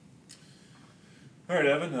All right,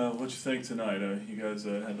 Evan, what'd you think tonight? You guys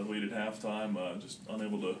had the lead at halftime, just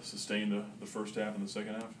unable to sustain the first half and the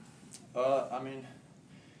second half? I mean,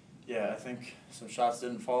 yeah, I think some shots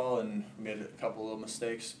didn't fall and we made a couple little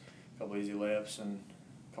mistakes, a couple easy layups and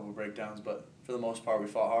a couple breakdowns, but for the most part we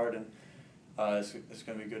fought hard and it's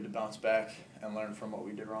going to be good to bounce back and learn from what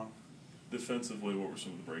we did wrong. Defensively, what were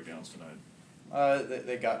some of the breakdowns tonight?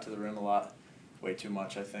 They got to the rim a lot, way too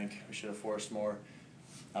much I think. We should have forced more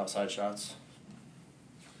outside shots.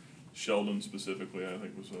 Sheldon specifically, I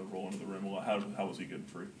think, was rolling to the rim a lot. How was he getting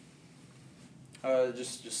free?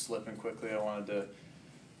 Just slipping quickly. I wanted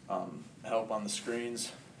to help on the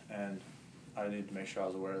screens, and I needed to make sure I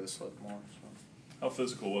was aware of the slip more. So. How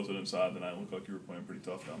physical was it inside tonight? It looked like you were playing pretty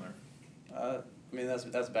tough down there. I mean,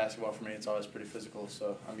 that's basketball for me. It's always pretty physical,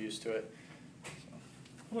 so I'm used to it. So.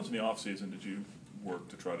 How much in the offseason did you work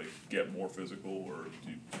to try to get more physical, or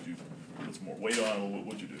did you put some more weight on, or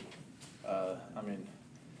what'd you do? I mean,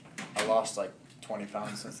 I lost like 20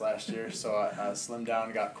 pounds since last year, so I slimmed down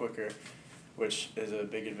and got quicker, which is a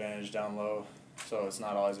big advantage down low. So it's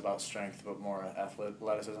not always about strength, but more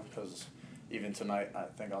athleticism, because even tonight I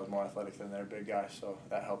think I was more athletic than their big guy, so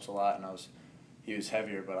that helps a lot. And he was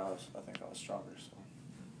heavier, but I think I was stronger.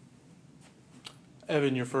 So.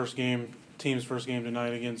 Evan, your team's first game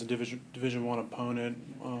tonight against a Division I opponent.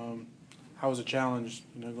 How was a challenge,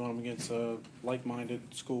 going up against a like-minded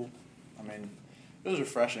school? I mean, it was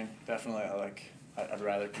refreshing. Definitely, I'd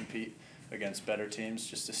rather compete against better teams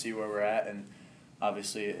just to see where we're at, and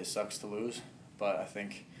obviously it sucks to lose, but I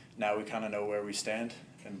think now we kind of know where we stand,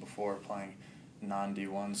 and before playing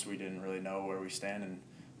non-D1s we didn't really know where we stand, and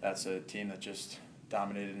that's a team that just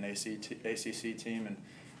dominated an ACC team, and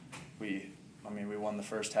we won the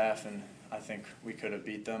first half, and I think we could have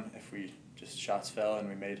beat them if shots fell and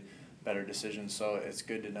we made better decisions, so it's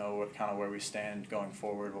good to know where we stand going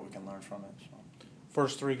forward, what we can learn from it. So.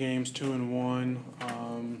 First 3 games, 2-1.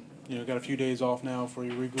 Got a few days off now for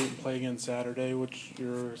you regroup and play again Saturday. What's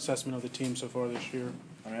your assessment of the team so far this year?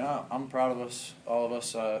 I mean, I'm proud of us, all of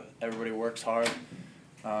us. Everybody works hard.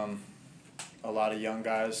 A lot of young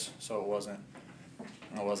guys, so it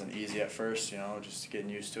wasn't easy at first, just getting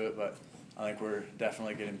used to it. But I think we're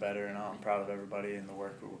definitely getting better, and I'm proud of everybody and the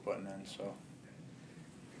work that we're putting in. So.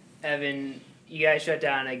 Evan, you guys shut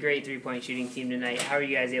down a great three-point shooting team tonight. How are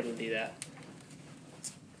you guys able to do that?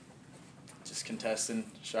 Just contesting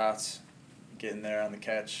shots, getting there on the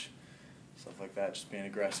catch, stuff like that, just being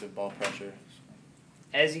aggressive, ball pressure.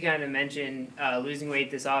 As you kind of mentioned, losing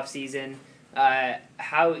weight this off season,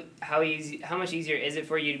 how much easier is it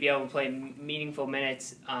for you to be able to play meaningful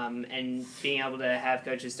minutes and being able to have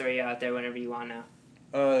coaches throw you out there whenever you want now?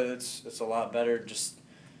 It's a lot better.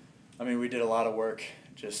 We did a lot of work,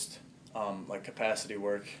 like capacity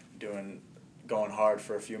work, going hard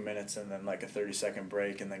for a few minutes and then like a 30-second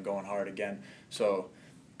break and then going hard again. So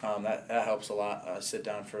that helps a lot. I sit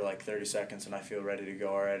down for like 30 seconds and I feel ready to go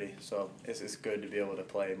already. So it's good to be able to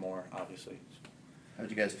play more, obviously. How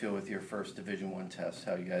did you guys feel with your first Division I test?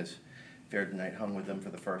 How you guys fared tonight? Hung with them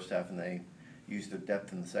for the first half and they used their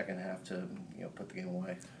depth in the second half to put the game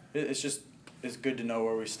away. It's good to know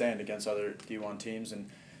where we stand against other D1 teams and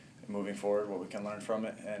moving forward, what we can learn from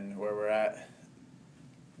it and where we're at.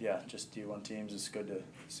 Yeah, just D1 teams, it's good to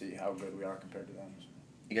see how good we are compared to them.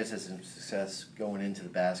 You guys had some success going into the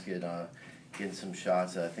basket, getting some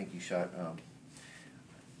shots. I think you shot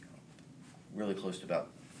really close to about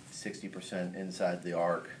 60% inside the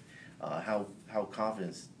arc. How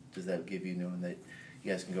confidence does that give you, knowing that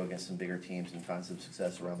you guys can go against some bigger teams and find some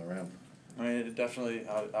success around the rim? I mean, it definitely,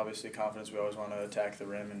 obviously confidence. We always want to attack the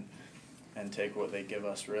rim and take what they give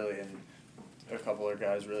us, really. And a couple of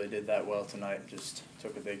guys really did that well tonight, just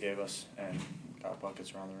took what they gave us and got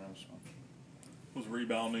buckets around the rim. So. Was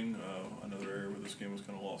rebounding another area where this game was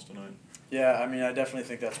kind of lost tonight? Yeah, I definitely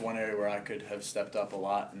think that's one area where I could have stepped up a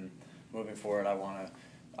lot, and moving forward I want to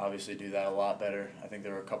obviously do that a lot better. I think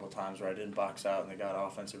there were a couple of times where I didn't box out and they got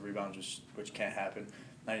offensive rebounds, which can't happen.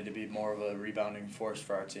 I need to be more of a rebounding force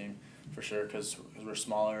for our team, for sure, because we're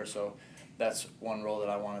smaller, so that's one role that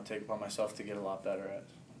I want to take upon myself to get a lot better at.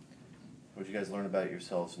 What did you guys learn about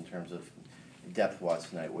yourselves in terms of depth-wise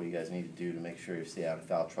tonight? What do you guys need to do to make sure you stay out of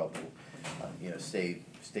foul trouble?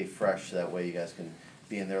 Stay fresh, so that way you guys can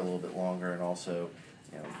be in there a little bit longer and also,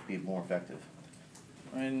 be more effective.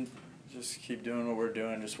 Just keep doing what we're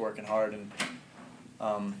doing, just working hard and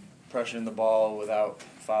pressuring the ball without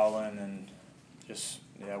fouling and just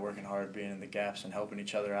working hard, being in the gaps and helping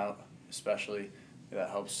each other out, especially that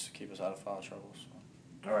helps keep us out of foul trouble.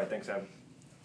 So. All right, thanks, Evan.